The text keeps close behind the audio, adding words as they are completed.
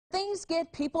Things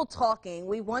get people talking.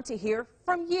 We want to hear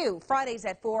from you. Fridays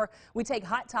at 4, we take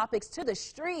hot topics to the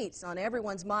streets. On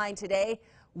everyone's mind today,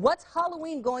 what's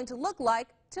Halloween going to look like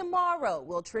tomorrow?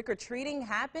 Will trick-or-treating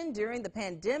happen during the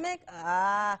pandemic?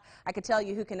 I could tell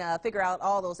you who can figure out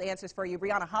all those answers for you.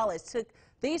 Brianna Hollis took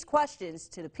these questions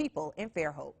to the people in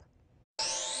Fairhope.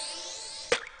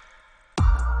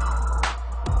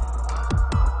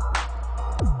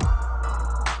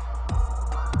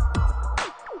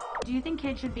 Do you think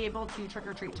kids should be able to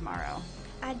trick-or-treat tomorrow?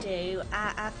 I do.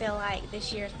 I feel like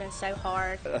this year's been so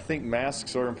hard. I think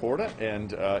masks are important,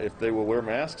 and if they will wear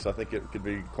masks, I think it could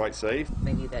be quite safe.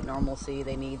 They need that normalcy.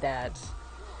 They need that,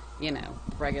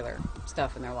 regular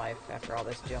stuff in their life after all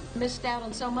this junk. Missed out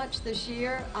on so much this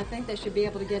year. I think they should be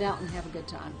able to get out and have a good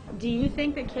time. Do you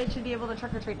think that kids should be able to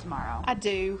trick-or-treat tomorrow? I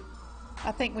do.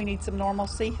 I think we need some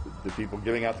normalcy. The people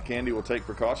giving out the candy will take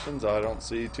precautions. I don't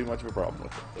see too much of a problem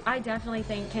with it. I definitely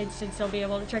think kids should still be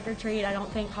able to trick-or-treat. I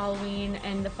don't think Halloween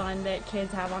and the fun that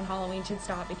kids have on Halloween should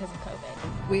stop because of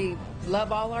COVID. We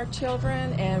love all our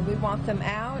children and we want them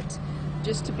out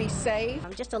just to be safe.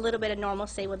 Just a little bit of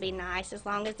normalcy would be nice as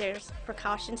long as there's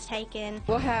precautions taken.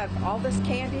 We'll have all this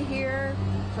candy here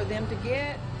for them to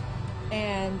get,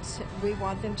 and we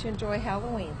want them to enjoy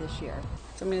Halloween this year.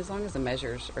 So, as long as the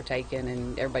measures are taken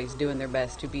and everybody's doing their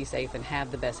best to be safe and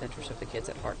have the best interest of the kids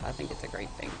at heart, I think it's a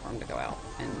great thing for them to go out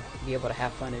and be able to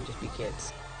have fun and just be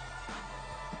kids.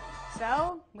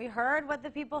 So, we heard what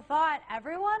the people thought.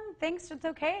 Everyone thinks it's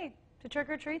okay to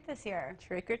trick-or-treat this year.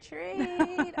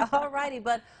 Trick-or-treat. All righty,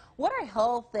 but what are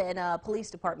health and police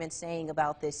departments saying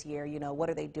about this year? What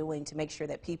are they doing to make sure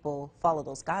that people follow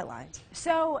those guidelines?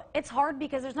 So it's hard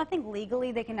because there's nothing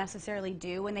legally they can necessarily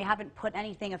do, and they haven't put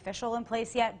anything official in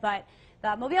place yet, but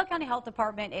the Mobile County Health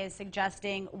Department is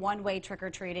suggesting one-way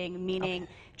trick-or-treating, meaning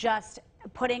just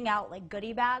putting out like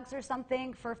goodie bags or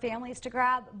something for families to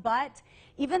grab. But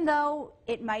even though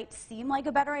it might seem like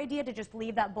a better idea to just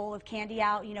leave that bowl of candy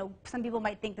out, some people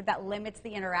might think that that limits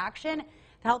the interaction.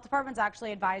 The health department's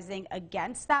actually advising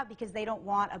against that because they don't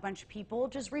want a bunch of people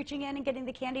just reaching in and getting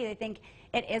the candy. They think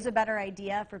it is a better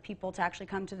idea for people to actually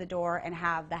come to the door and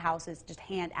have the houses just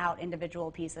hand out individual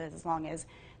pieces as long as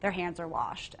their hands are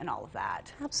washed and all of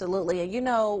that. Absolutely.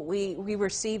 And we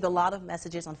received a lot of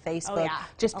messages on Facebook. Oh, yeah.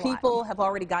 Just people have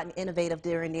already gotten innovative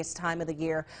during this time of the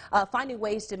year, finding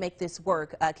ways to make this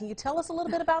work. Can you tell us a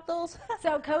little bit about those?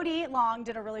 So Cody Long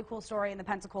did a really cool story in the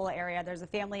Pensacola area. There's a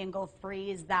family in Gulf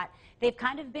Breeze that they've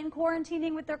kind of been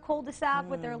quarantining with their cul-de-sac,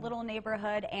 with their little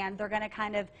neighborhood, and they're going to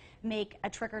kind of make a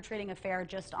trick-or-treating affair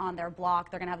just on their block.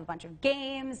 They're going to have a bunch of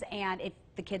games, and if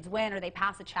the kids win or they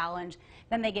pass a challenge,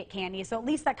 then they get candy. So at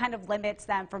least that kind of limits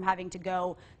them from having to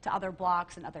go to other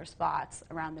blocks and other spots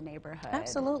around the neighborhood.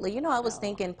 Absolutely. I was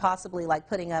thinking possibly like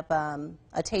putting up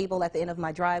a table at the end of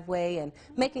my driveway and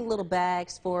making little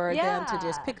bags for them to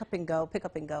just pick up and go, pick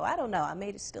up and go. I don't know. I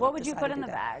may still What would you put in the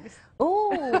bags?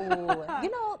 Ooh,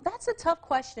 that's a tough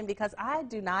question because I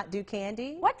do not do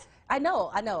candy. What? I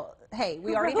know. Hey,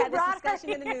 we already had this discussion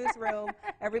in the newsroom.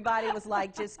 Everybody was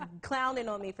like just clowning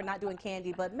on me for not doing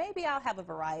candy, but maybe I'll have a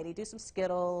variety. Do some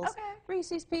Skittles,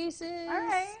 Reese's Pieces. All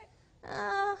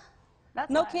right.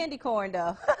 No candy corn,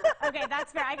 though. Okay,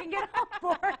 that's fair. I can get on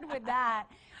board with that.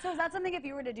 So is that something, if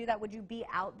you were to do that, would you be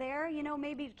out there,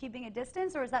 maybe keeping a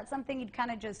distance, or is that something you'd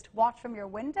kind of just watch from your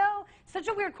window? Such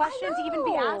a weird question to even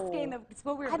be asking. It's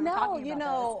what we were talking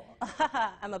about.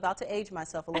 I'm about to age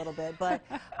myself a little bit, but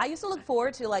I used to look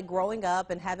forward to like growing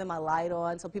up and having my light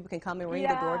on so people can come and ring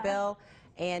the doorbell.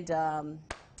 And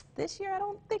this year, I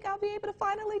don't think I'll be able to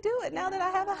finally do it now that I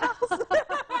have a house.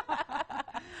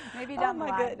 Maybe down the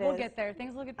line. We'll get there.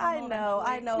 Things will get better.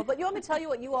 I know. But you want me to tell you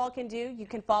what you all can do? You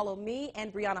can follow me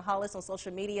and Brianna Hollis on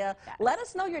social media. Yes. Let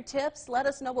us know your tips. Let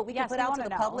us know what we can put out to the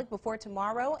public before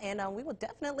tomorrow, and we will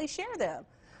definitely share them.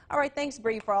 All right, thanks,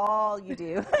 Bree, for all you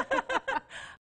do.